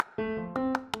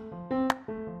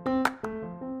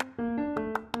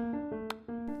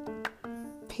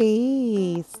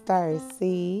Peace, Star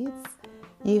Seeds.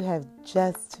 You have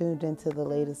just tuned into the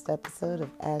latest episode of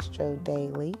Astro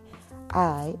Daily.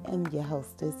 I am your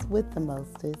hostess with the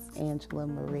mostest, Angela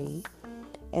Marie.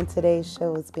 And today's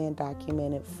show is being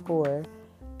documented for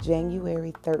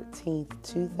January 13th,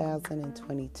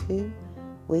 2022,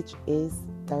 which is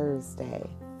Thursday.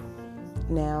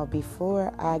 Now,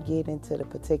 before I get into the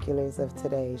particulars of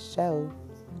today's show,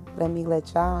 let me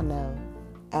let y'all know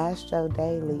Astro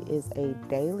Daily is a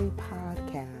daily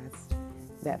podcast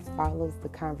that follows the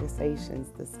conversations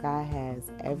the sky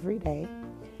has every day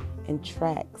and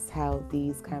tracks how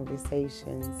these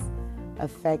conversations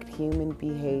affect human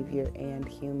behavior and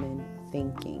human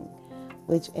thinking,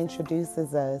 which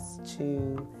introduces us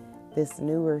to this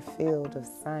newer field of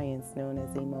science known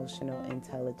as emotional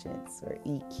intelligence, or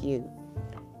EQ.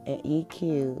 And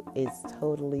EQ is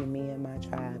totally me and my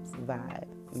tribe's vibe,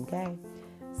 okay?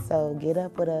 So get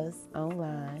up with us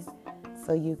online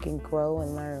so you can grow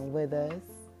and learn with us.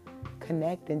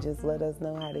 Connect and just let us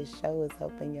know how this show is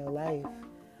helping your life.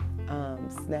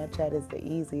 Snapchat is the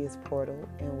easiest portal,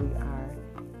 and we are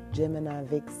Gemini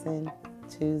Vixen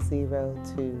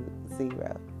 2020.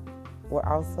 We're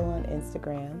also on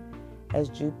Instagram as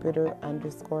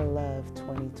Jupiter_love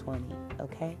 2020,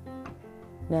 okay?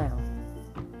 Now,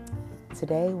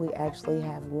 today we actually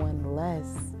have one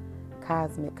less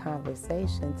cosmic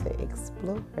conversation to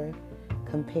explore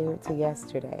compared to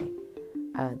yesterday.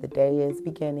 The day is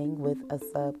beginning with a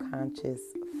subconscious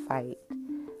fight.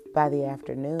 By the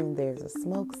afternoon, there's a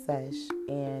smoke sesh,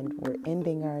 and we're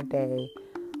ending our day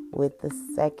with the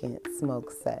second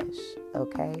smoke sesh,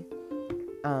 okay?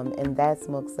 And that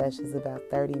smoke sesh is about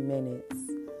 30 minutes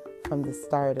from the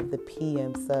start of the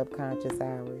PM subconscious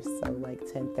hours, so like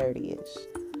 10:30-ish.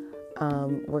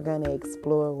 We're going to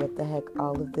explore what the heck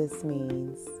all of this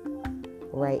means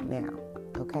right now,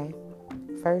 okay?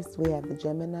 First, we have the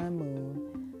Gemini moon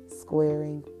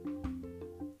squaring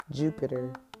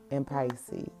Jupiter in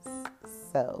Pisces.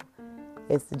 So,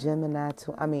 it's the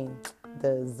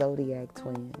the Zodiac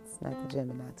twins, not the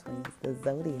Gemini twins, the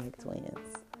Zodiac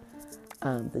twins.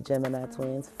 The Gemini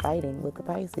twins fighting with the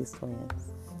Pisces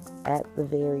twins at the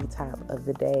very top of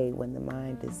the day when the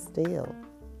mind is still.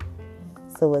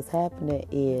 So what's happening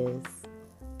is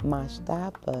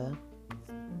Mashtapa,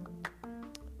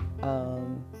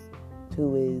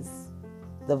 who is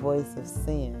the voice of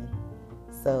sin,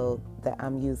 so that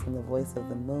I'm using the voice of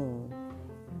the moon,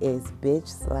 is bitch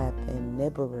slapping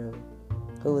Nibiru,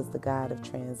 who is the god of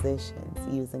transitions,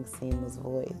 using Seema's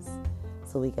voice.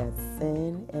 So we got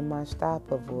Sin and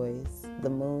Mashtapa voice, the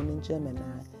moon and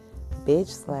Gemini, bitch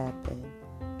slapping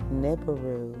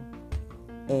Nibiru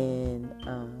in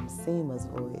Seema's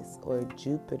voice, or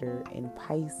Jupiter in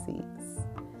Pisces.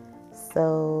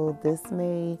 So this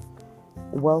may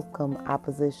welcome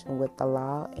opposition with the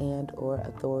law and or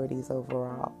authorities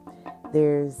overall.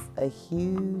 There's a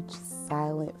huge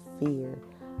silent fear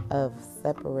of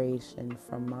separation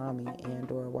from mommy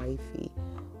and or wifey,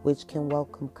 which can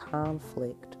welcome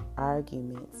conflict,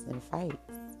 arguments, and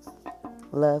fights.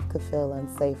 Love could feel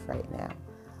unsafe right now.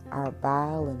 Our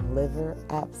bile and liver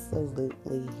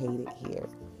absolutely hate it here,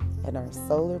 and our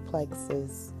solar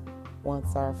plexus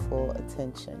wants our full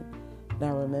attention.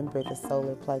 Now remember, the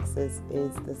solar plexus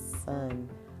is the sun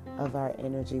of our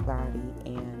energy body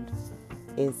and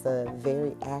is a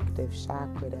very active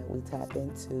chakra that we tap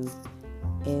into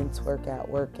in Twerk Out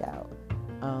Workout.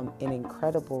 An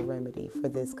incredible remedy for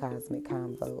this cosmic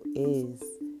convo is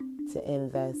to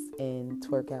invest in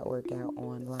Twerk Out Workout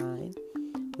online.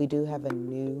 We do have a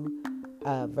new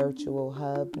virtual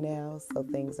hub now, so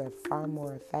things are far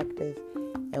more effective,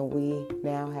 and we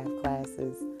now have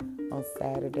classes on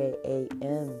Saturday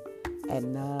a.m. at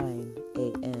 9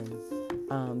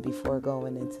 a.m. Before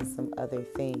going into some other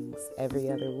things. Every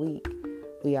other week,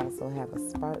 we also have a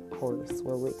Spark course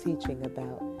where we're teaching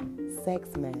about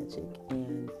sex magic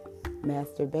and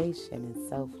masturbation and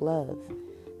self-love.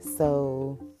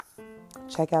 So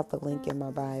check out the link in my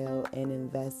bio and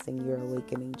invest in your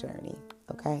awakening journey,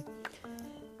 okay?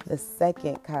 The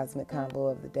second cosmic combo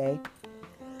of the day,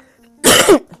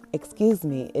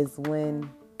 is when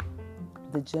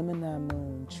the Gemini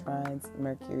moon trines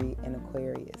Mercury in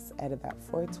Aquarius at about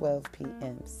 4:12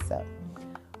 p.m. So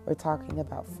we're talking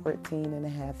about 14 and a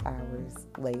half hours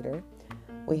later.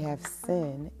 We have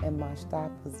Sin and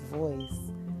Mashtapa's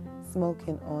voice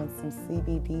smoking on some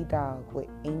CBD dog with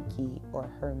Inky or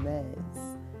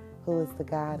Hermes, who is the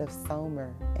god of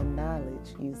Somer and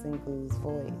knowledge, using Gu's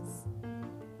voice.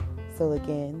 So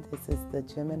again, this is the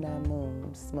Gemini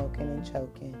moon smoking and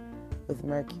choking with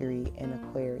Mercury in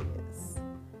Aquarius.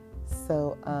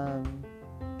 So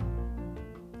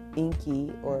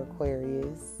Inky, or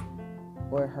Aquarius,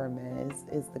 or Hermes,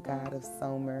 is the god of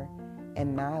Somer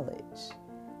and knowledge.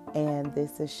 And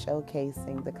this is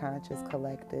showcasing the conscious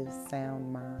collective's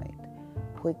sound mind,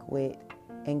 quick wit,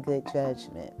 and good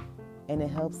judgment. And it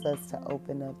helps us to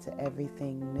open up to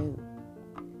everything new.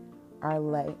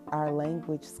 Our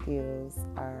language skills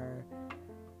are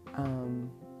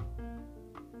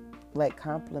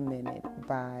complemented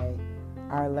by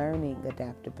our learning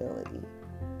adaptability.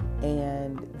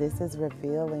 And this is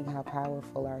revealing how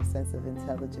powerful our sense of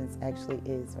intelligence actually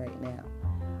is right now.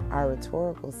 Our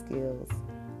rhetorical skills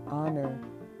honor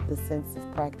the sense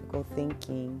of practical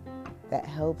thinking that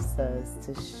helps us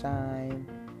to shine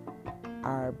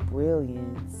our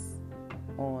brilliance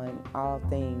on all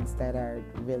things that are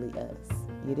really us.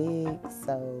 You dig?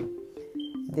 So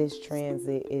this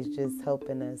transit is just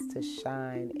helping us to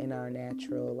shine in our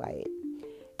natural light.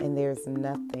 And there's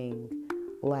nothing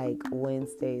like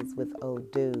Wednesdays with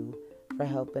Odu for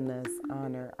helping us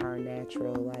honor our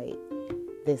natural light.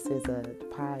 This is a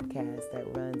podcast that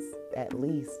runs at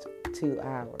least 2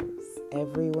 hours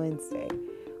every Wednesday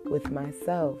with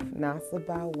myself, Nasa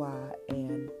Bawa,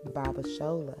 and Baba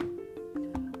Shola,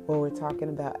 where we're talking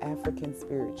about African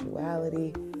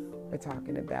spirituality, we're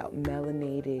talking about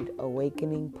melanated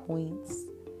awakening points,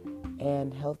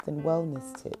 and health and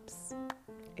wellness tips.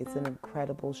 It's an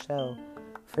incredible show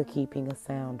for keeping a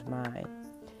sound mind.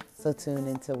 So tune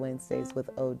into Wednesdays with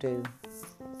Odu,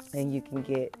 and you can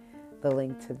get the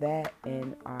link to that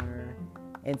in our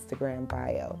Instagram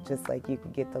bio, just like you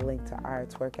can get the link to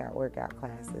Arts workout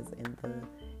classes in the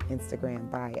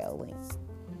Instagram bio link.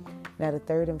 Now, the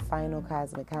third and final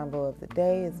cosmic convo of the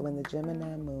day is when the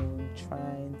Gemini moon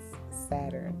trines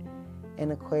Saturn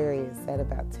in Aquarius at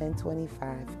about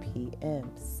 10:25 p.m.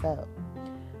 So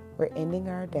we're ending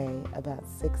our day about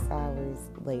 6 hours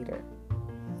later.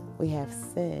 We have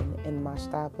Sin in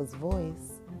Mashtaba's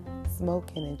voice,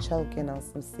 smoking and choking on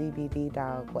some CBD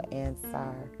dog with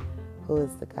Ansar, who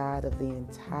is the god of the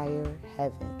entire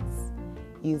heavens,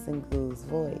 using Gu's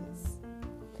voice.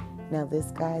 Now,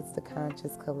 this guides the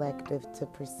conscious collective to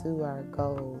pursue our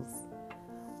goals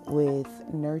with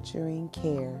nurturing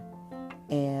care,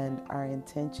 and our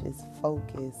intentions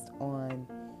focused on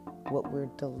what we're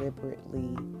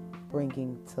deliberately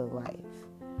bringing to life.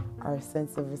 Our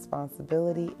sense of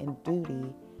responsibility and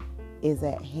duty is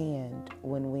at hand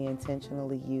when we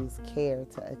intentionally use care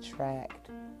to attract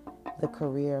the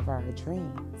career of our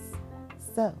dreams.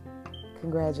 So,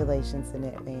 congratulations in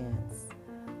advance.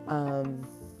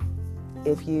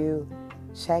 If you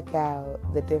check out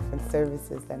the different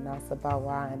services that Nasa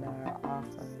Bawa and I are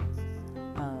offering,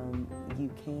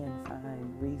 you can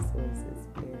find resources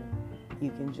where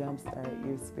you can jumpstart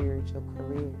your spiritual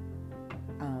career.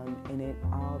 And it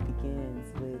all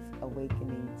begins with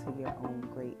awakening to your own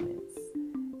greatness.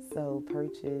 So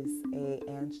purchase a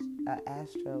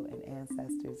Astro and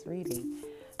Ancestors reading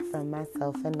from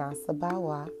myself and Nasa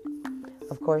Bawa.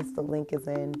 Of course, the link is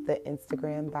in the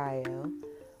Instagram bio,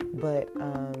 but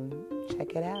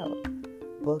check it out.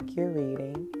 Book your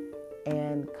reading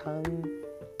and come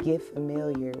get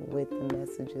familiar with the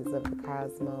messages of the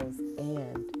cosmos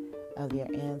and of your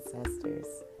ancestors,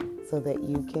 so that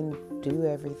you can do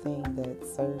everything that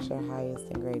serves your highest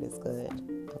and greatest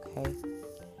good, okay?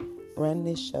 Run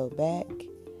this show back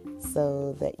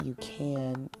so that you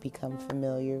can become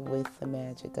familiar with the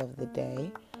magic of the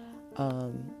day.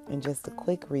 And just a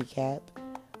quick recap,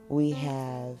 we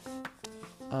have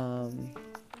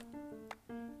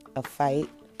a fight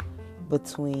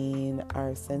between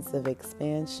our sense of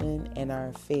expansion and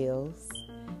our feels.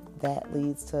 That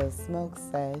leads to a smoke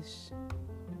sesh,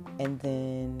 and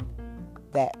then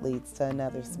that leads to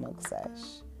another smoke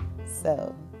sesh.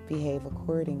 So behave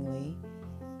accordingly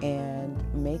and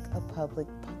make a public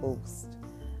post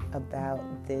about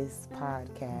this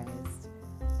podcast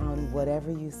on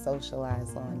whatever you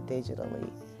socialize on digitally,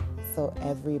 so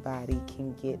everybody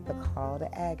can get the call to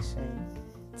action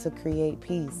to create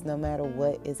peace no matter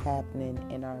what is happening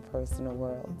in our personal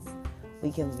worlds.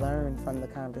 We can learn from the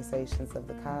conversations of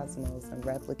the cosmos and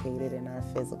replicate it in our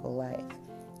physical life.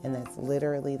 And that's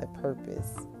literally the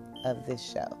purpose of this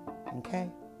show.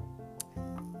 Okay?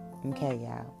 Okay,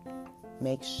 y'all.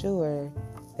 Make sure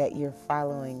that you're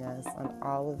following us on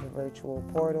all of the virtual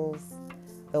portals.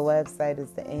 The website is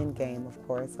the end game, of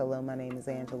course. Hello, my name is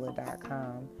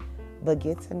Angela.com. But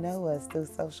get to know us through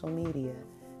social media.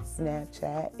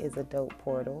 Snapchat is a dope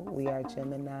portal. We are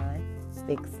Gemini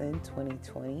Vixen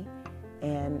 2020.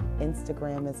 And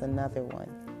Instagram is another one.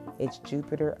 It's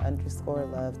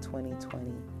Jupiter_love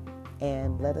 2020.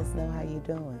 And let us know how you're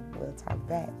doing. We'll talk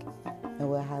back. And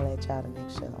we'll holler at y'all the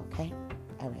next show, okay?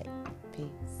 All right.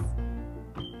 Peace.